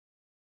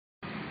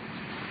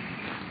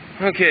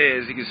Okay,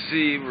 as you can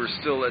see, we're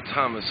still at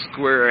Thomas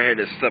Square. I had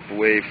to step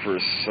away for a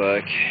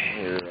sec.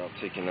 Here,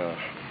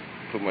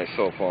 put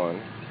myself on.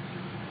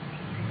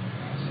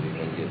 See if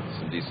I can get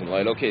some decent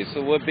light. Okay,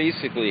 so what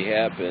basically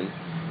happened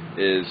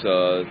is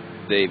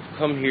they've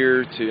come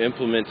here to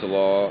implement the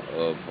law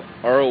of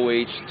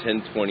ROH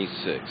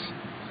 1026.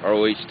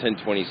 ROH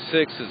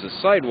 1026 is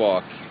a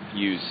sidewalk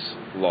use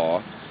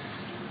law.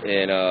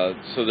 And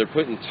so they're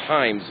putting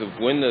times of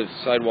when the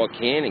sidewalk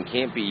can and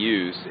can't be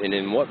used, and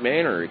in what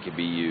manner it can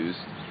be used,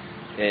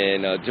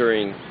 and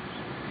during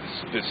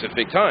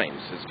specific times.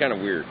 It's kind of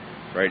weird,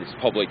 right? It's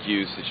public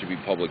use. It should be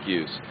public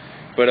use.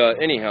 But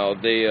anyhow,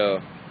 they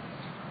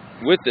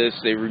with this,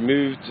 they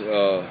removed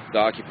the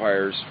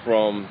occupiers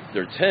from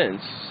their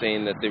tents,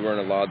 saying that they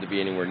weren't allowed to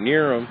be anywhere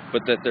near them,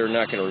 but that they're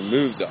not going to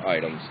remove the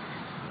items.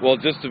 Well,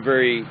 just the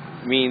very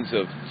means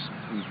of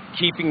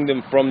keeping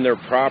them from their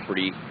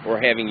property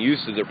or having use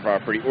of their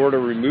property or to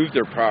remove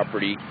their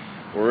property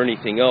or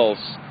anything else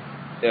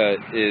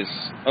is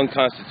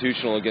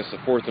unconstitutional against the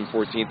 4th and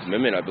 14th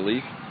Amendment, I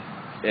believe.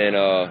 And,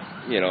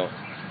 you know,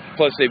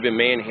 plus they've been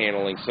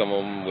manhandling some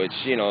of them, which,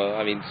 you know,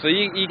 I mean, so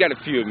you got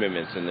a few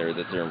amendments in there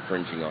that they're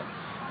infringing on.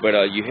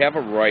 But you have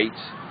a right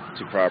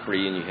to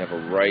property and you have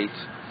a right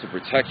to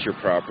protect your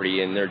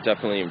property, and they're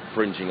definitely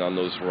infringing on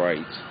those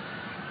rights.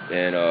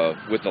 And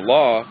with the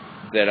law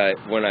that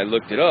when I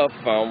looked it up,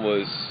 found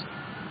was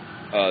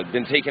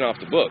been taken off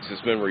the books.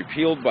 It's been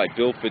repealed by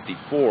Bill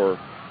 54,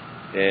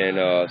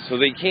 and so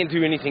they can't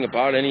do anything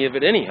about any of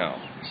it anyhow.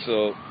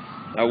 So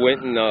I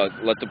went and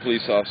let the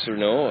police officer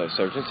know,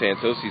 Sergeant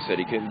Santos. He said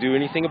he couldn't do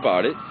anything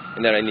about it,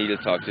 and that I needed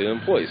to talk to the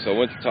employees. So I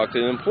went to talk to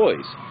the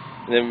employees,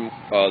 and then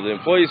the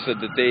employees said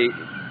that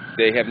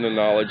they have no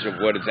knowledge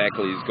of what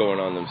exactly is going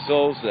on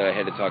themselves, that I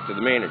had to talk to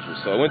the manager.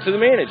 So I went to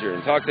the manager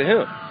and talked to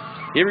him.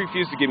 He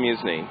refused to give me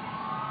his name.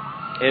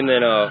 And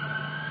then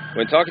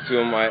when talking to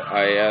him,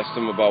 I asked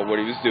him about what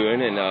he was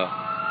doing, and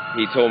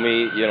he told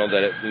me, you know,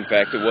 that in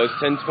fact it was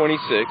 1026,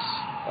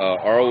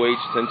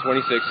 ROH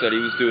 1026 that he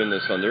was doing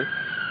this under.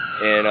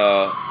 And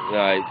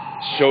I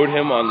showed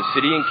him on the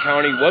city and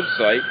county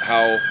website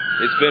how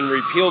it's been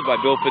repealed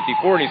by Bill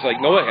 54, and he's like,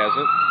 no, it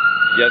hasn't.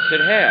 Yes,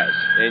 it has.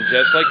 And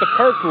just like the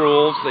park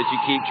rules that you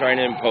keep trying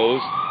to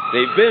impose,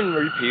 they've been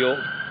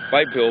repealed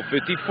by Bill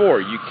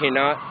 54. You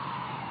cannot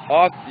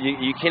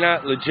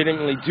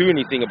legitimately do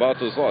anything about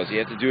those laws. You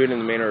have to do it in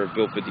the manner of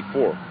Bill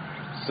 54.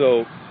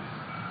 So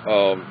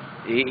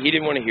he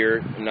didn't want to hear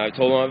it, and I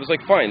told him, I was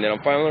like, fine, then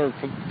I'm filing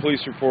a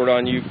police report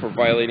on you for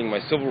violating my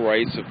civil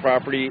rights of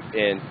property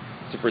and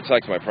to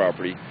protect my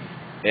property.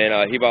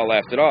 And he about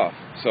laughed it off.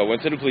 So I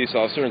went to the police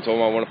officer and told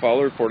him I want to file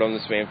a report on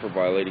this man for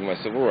violating my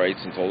civil rights,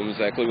 and told him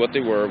exactly what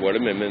they were, what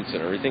amendments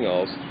and everything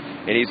else.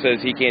 And he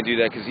says he can't do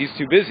that because he's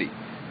too busy.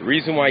 The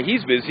reason why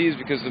he's busy is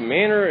because the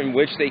manner in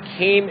which they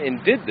came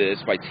and did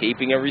this, by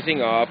taping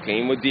everything off,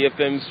 came with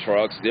DFM's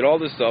trucks, did all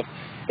this stuff,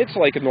 it's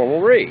like a normal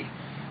raid.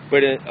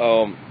 But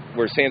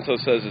where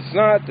Santos says it's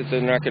not, that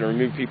they're not going to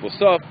remove people's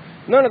stuff,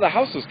 none of the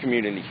houseless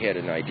community had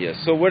an idea.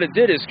 So what it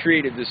did is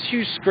created this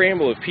huge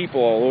scramble of people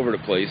all over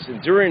the place,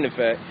 and during the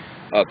fact,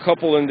 a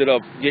couple ended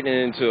up getting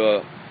into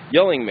a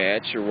yelling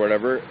match or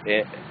whatever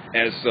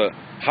as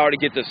how to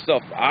get this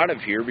stuff out of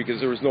here,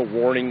 because there was no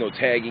warning, no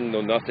tagging,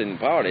 no nothing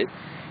about it.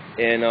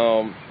 And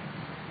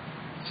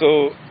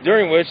so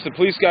during which the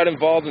police got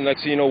involved, and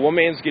next thing you know, one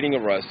man's getting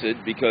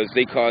arrested because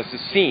they caused a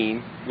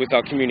scene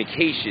without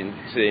communication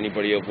to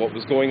anybody of what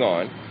was going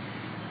on.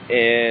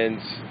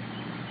 And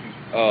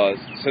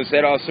since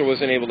that officer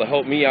wasn't able to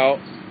help me out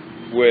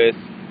with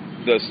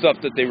the stuff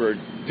that they were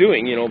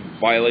doing, you know,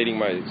 violating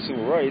my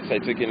civil rights, I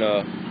took in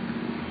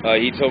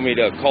he told me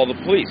to call the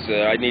police,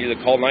 that I needed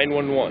to call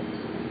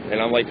 911.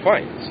 And I'm like,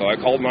 fine. So I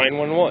called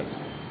 911.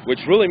 Which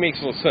really makes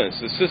no sense.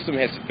 The system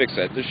has to fix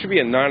that. There should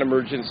be a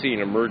non-emergency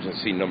and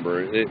emergency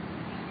number. It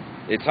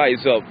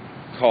ties up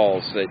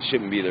calls that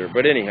shouldn't be there.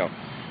 But anyhow,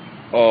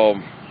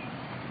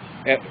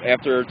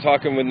 after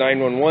talking with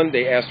 911,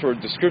 they asked for a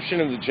description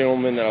of the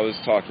gentleman that I was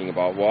talking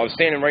about. Well, I was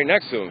standing right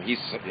next to him.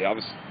 I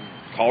was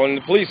calling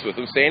the police with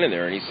him standing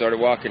there, and he started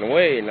walking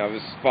away, and I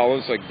was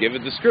following, so I could give a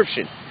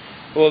description.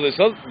 Well,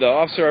 the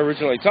officer I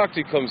originally talked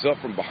to comes up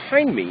from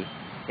behind me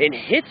and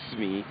hits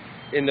me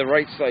in the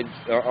right side,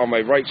 on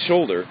my right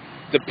shoulder,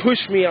 to push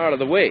me out of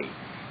the way,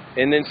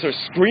 and then starts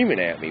screaming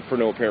at me for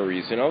no apparent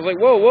reason. I was like,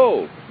 whoa,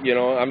 whoa, you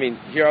know, I mean,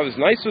 here I was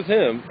nice with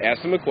him,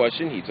 asked him a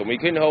question, he told me he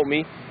couldn't help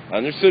me, I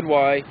understood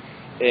why,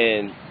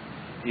 and,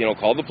 you know,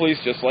 called the police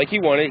just like he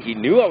wanted. He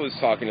knew I was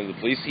talking to the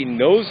police, he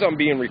knows I'm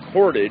being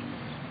recorded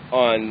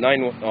on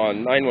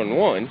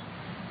 911,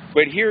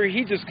 but here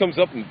he just comes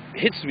up and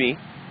hits me,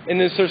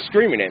 and then starts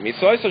screaming at me,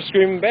 so I start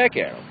screaming back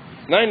at him.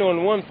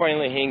 911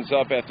 finally hangs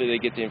up after they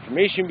get the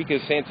information,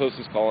 because Santos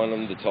is calling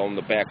them to tell him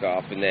to back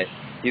off and that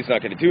he's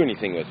not going to do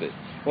anything with it.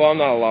 Well, I'm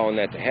not allowing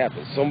that to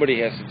happen. Somebody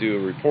has to do a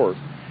report,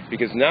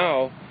 because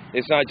now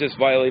it's not just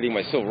violating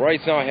my civil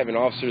rights. Now I have an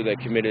officer that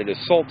committed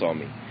assault on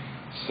me.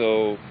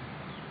 So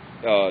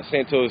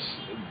Santos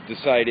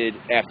decided,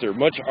 after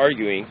much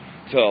arguing,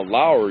 to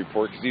allow a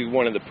report because he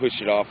wanted to push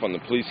it off on the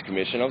police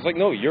commission. I was like,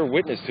 no, you're a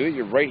witness to it.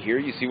 You're right here.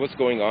 You see what's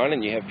going on,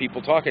 and you have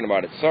people talking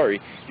about it. Sorry,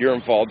 you're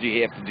involved.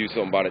 You have to do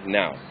something about it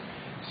now.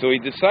 So he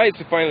decides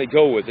to finally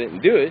go with it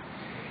and do it,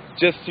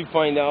 just to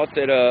find out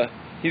that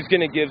he's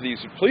going to give these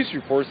police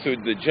reports to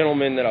the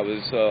gentleman that I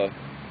was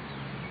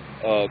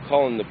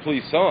calling the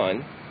police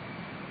on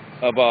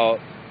about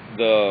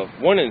the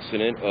one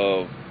incident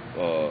of,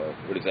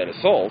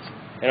 assault.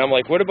 And I'm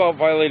like, what about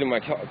violating my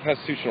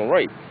constitutional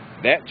right?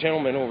 That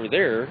gentleman over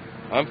there,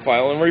 I'm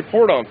filing a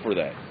report on for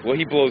that. Well,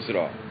 he blows it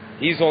off.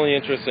 He's only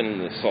interested in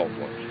the assault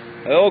one.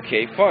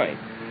 Okay, fine.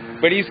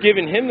 But he's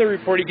giving him the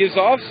report. He gives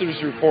the officers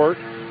the report,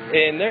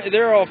 and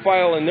they're all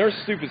filing their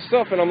stupid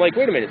stuff. And I'm like,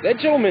 wait a minute. That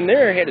gentleman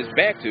there had his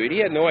back to it. He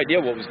had no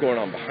idea what was going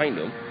on behind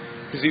him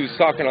because he was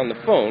talking on the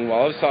phone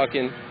while I was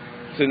talking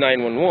to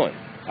 911.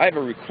 I have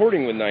a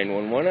recording with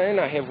 911, and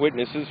I have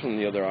witnesses from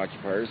the other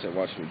occupiers that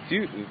watched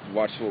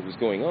what was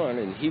going on,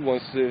 and he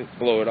wants to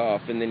blow it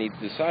off, and then he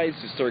decides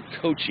to start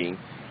coaching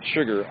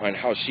Sugar on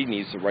how she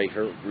needs to write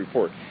her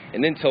report,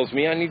 and then tells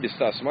me I need to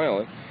stop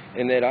smiling,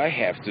 and that I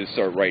have to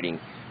start writing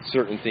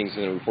certain things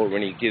in the report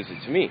when he gives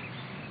it to me.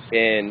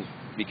 And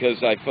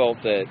because I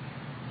felt that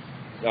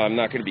I'm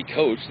not going to be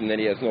coached, and that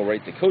he has no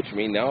right to coach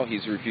me, now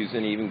he's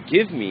refusing to even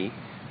give me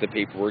the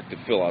paperwork to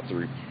fill out the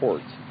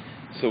report.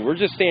 So we're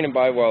just standing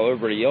by while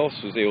everybody else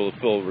was able to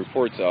fill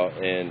reports out,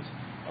 and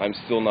I'm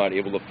still not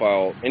able to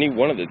file any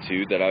one of the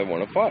two that I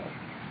want to file.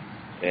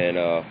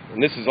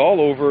 And this is all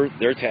over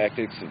their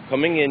tactics of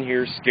coming in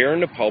here,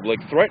 scaring the public,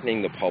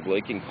 threatening the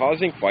public, and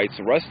causing fights,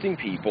 arresting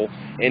people,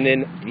 and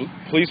then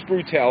police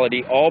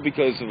brutality, all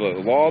because of a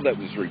law that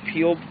was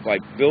repealed by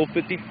Bill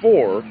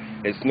 54.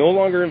 It's no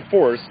longer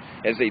enforced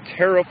as they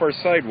tear up our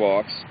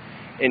sidewalks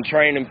and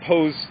try and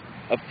impose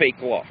a fake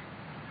law.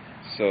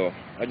 So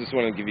I just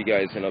want to give you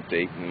guys an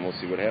update, and we'll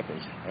see what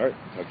happens. All right,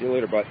 talk to you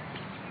later. Bye.